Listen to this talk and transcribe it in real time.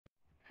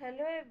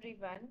Hello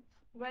everyone,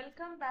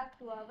 welcome back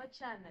to our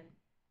channel.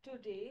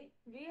 Today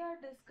we are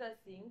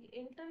discussing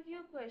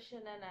interview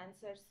question and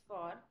answers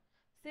for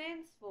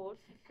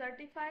Salesforce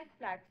Certified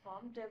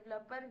Platform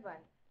Developer 1.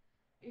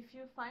 If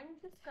you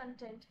find this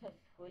content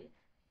helpful,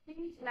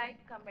 please like,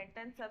 comment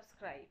and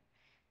subscribe.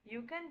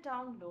 You can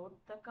download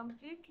the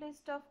complete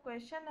list of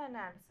question and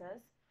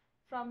answers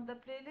from the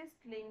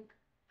playlist link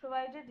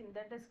provided in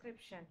the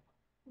description.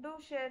 Do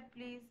share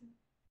please.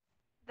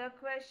 The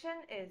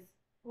question is,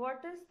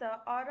 what is the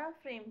Aura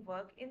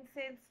framework in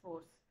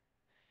Salesforce?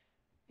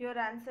 Your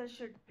answer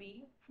should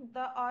be,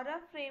 the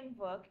Aura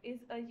framework is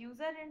a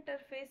user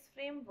interface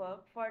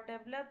framework for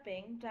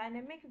developing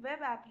dynamic web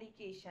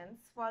applications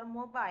for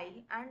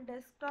mobile and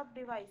desktop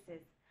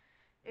devices.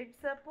 It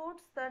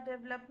supports the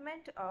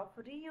development of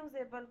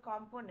reusable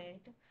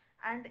component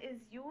and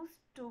is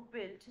used to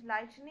build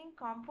Lightning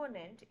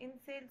component in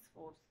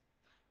Salesforce.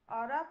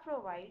 Aura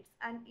provides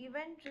an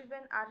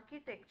event-driven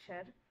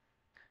architecture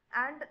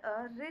and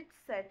a rich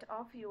set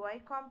of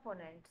UI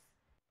components.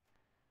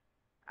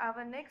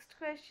 Our next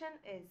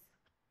question is,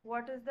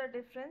 what is the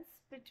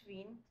difference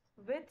between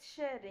with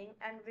sharing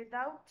and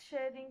without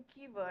sharing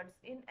keywords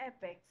in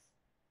Apex?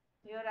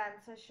 Your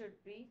answer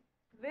should be,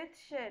 with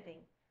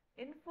sharing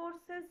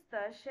enforces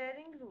the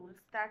sharing rules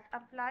that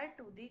apply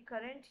to the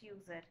current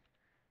user.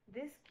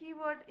 This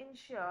keyword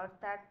ensures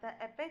that the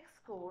Apex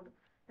code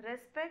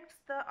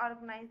respects the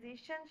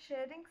organization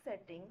sharing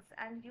settings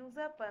and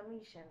user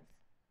permissions.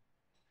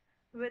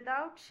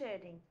 Without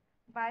sharing,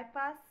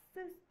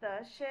 bypasses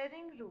the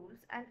sharing rules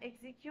and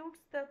executes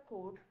the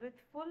code with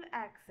full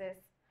access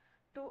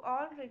to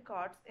all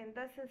records in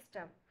the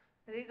system,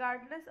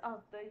 regardless of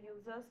the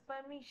user's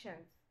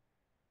permissions.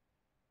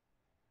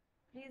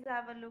 Please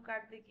have a look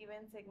at the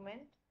given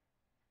segment.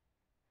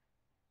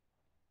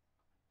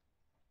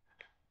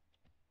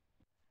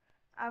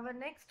 Our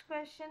next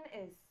question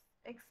is,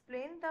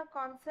 explain the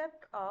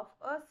concept of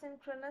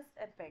asynchronous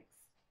Apex.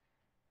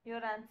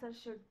 Your answer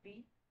should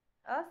be,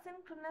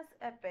 asynchronous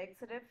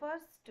Apex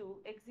refers to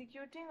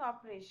executing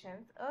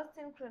operations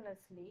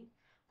asynchronously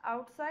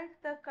outside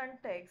the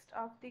context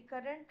of the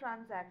current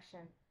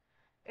transaction.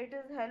 It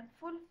is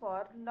helpful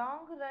for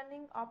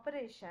long-running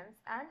operations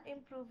and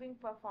improving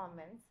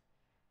performance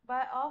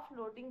by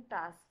offloading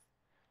tasks.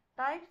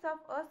 Types of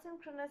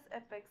asynchronous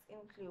Apex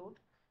include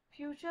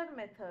future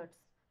methods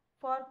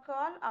for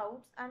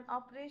call-outs and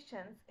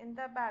operations in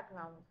the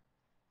background,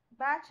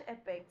 batch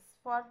Apex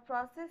for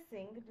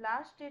processing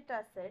large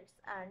datasets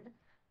and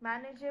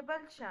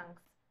manageable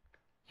chunks,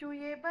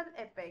 queuable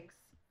Apex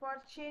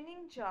for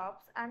chaining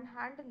jobs and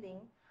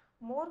handling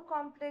more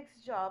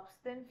complex jobs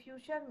than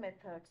future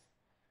methods,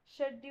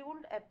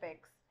 scheduled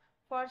Apex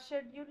for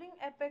scheduling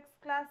Apex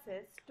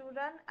classes to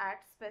run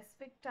at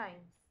specific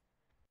times.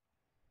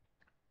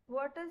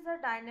 What is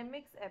a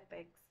dynamics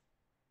Apex?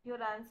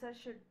 Your answer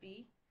should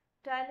be,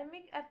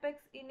 dynamic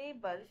Apex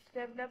enables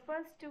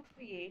developers to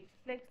create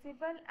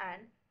flexible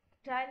and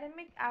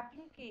dynamic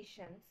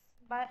applications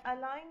by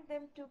allowing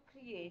them to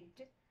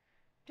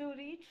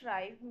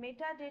retrieve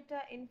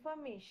metadata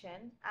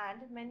information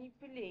and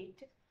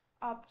manipulate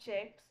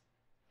objects,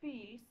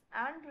 fields,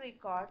 and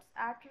records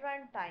at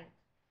runtime.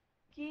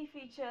 Key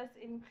features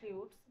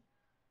include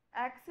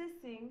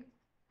accessing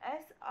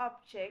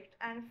S-object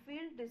and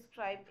field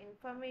describe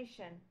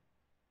information,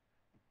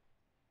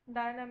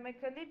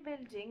 dynamically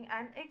building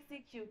and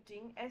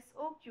executing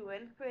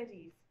SOQL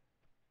queries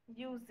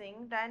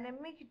using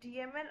dynamic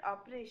DML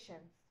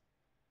operations.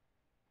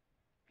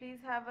 Please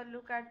have a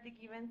look at the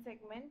given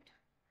segment.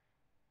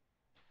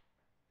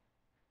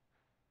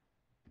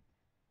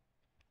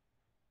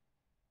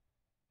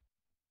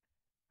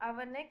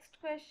 Our next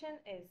question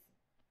is,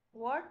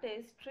 what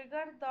is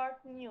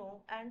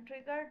trigger.new and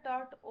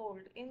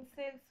trigger.old in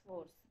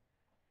Salesforce?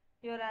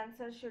 Your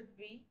answer should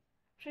be,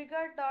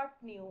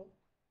 trigger.new,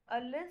 a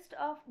list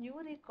of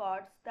new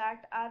records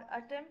that are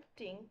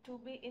attempting to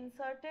be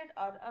inserted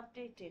or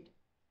updated,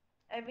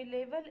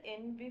 available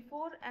in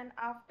before and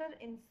after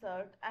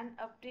insert and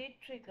update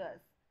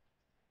triggers.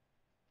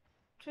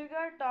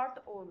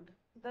 Trigger.old,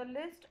 the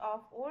list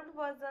of old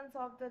versions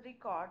of the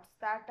records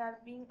that are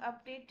being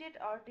updated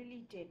or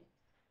deleted,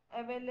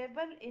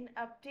 available in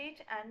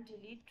update and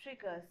delete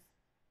triggers.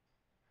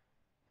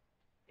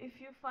 If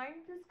you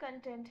find this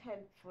content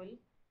helpful,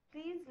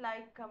 please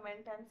like,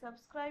 comment and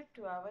subscribe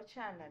to our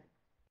channel.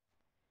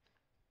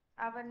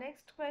 Our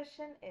next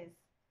question is,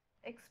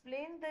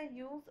 explain the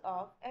use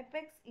of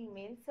Apex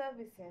email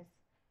services.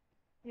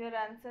 Your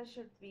answer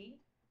should be,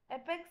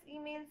 Apex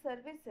email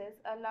services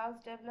allows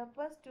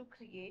developers to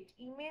create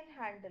email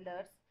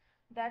handlers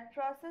that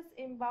process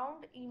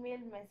inbound email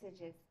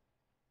messages.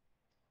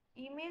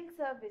 Email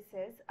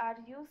services are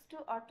used to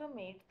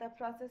automate the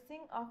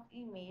processing of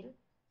email,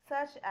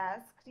 such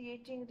as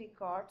creating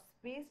records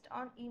based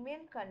on email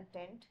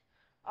content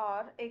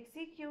or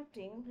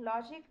executing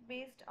logic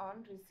based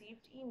on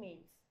received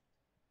emails.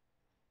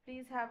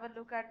 Please have a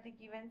look at the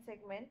given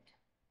segment.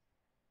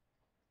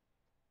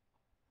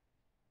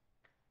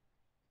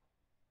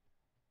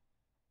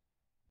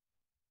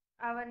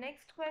 Our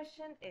next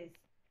question is,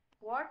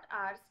 What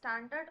are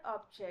standard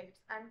objects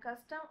and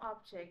custom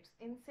objects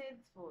in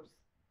Salesforce?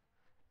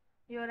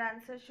 Your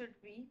answer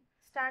should be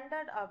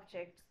standard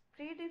objects,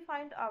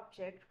 predefined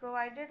object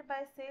provided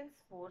by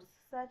Salesforce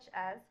such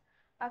as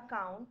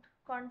account,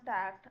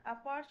 contact,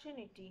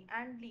 opportunity,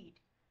 and lead.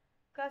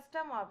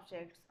 Custom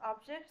objects,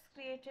 objects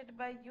created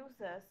by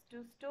users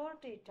to store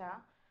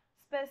data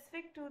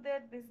specific to their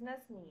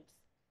business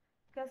needs.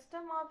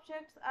 Custom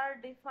objects are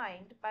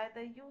defined by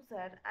the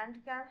user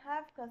and can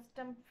have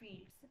custom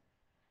fields,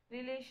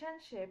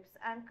 relationships,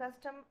 and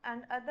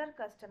other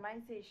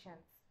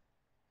customizations.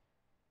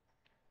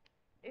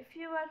 If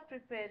you are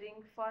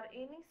preparing for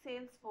any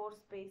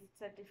Salesforce-based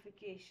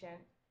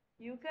certification,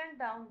 you can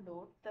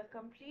download the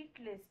complete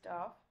list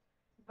of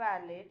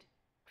valid,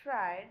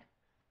 tried,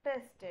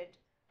 tested,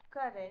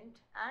 current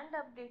and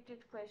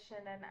updated question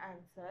and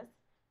answers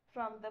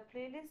from the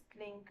playlist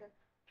link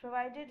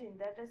provided in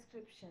the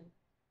description.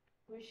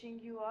 Wishing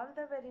you all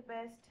the very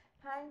best.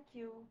 Thank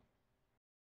you.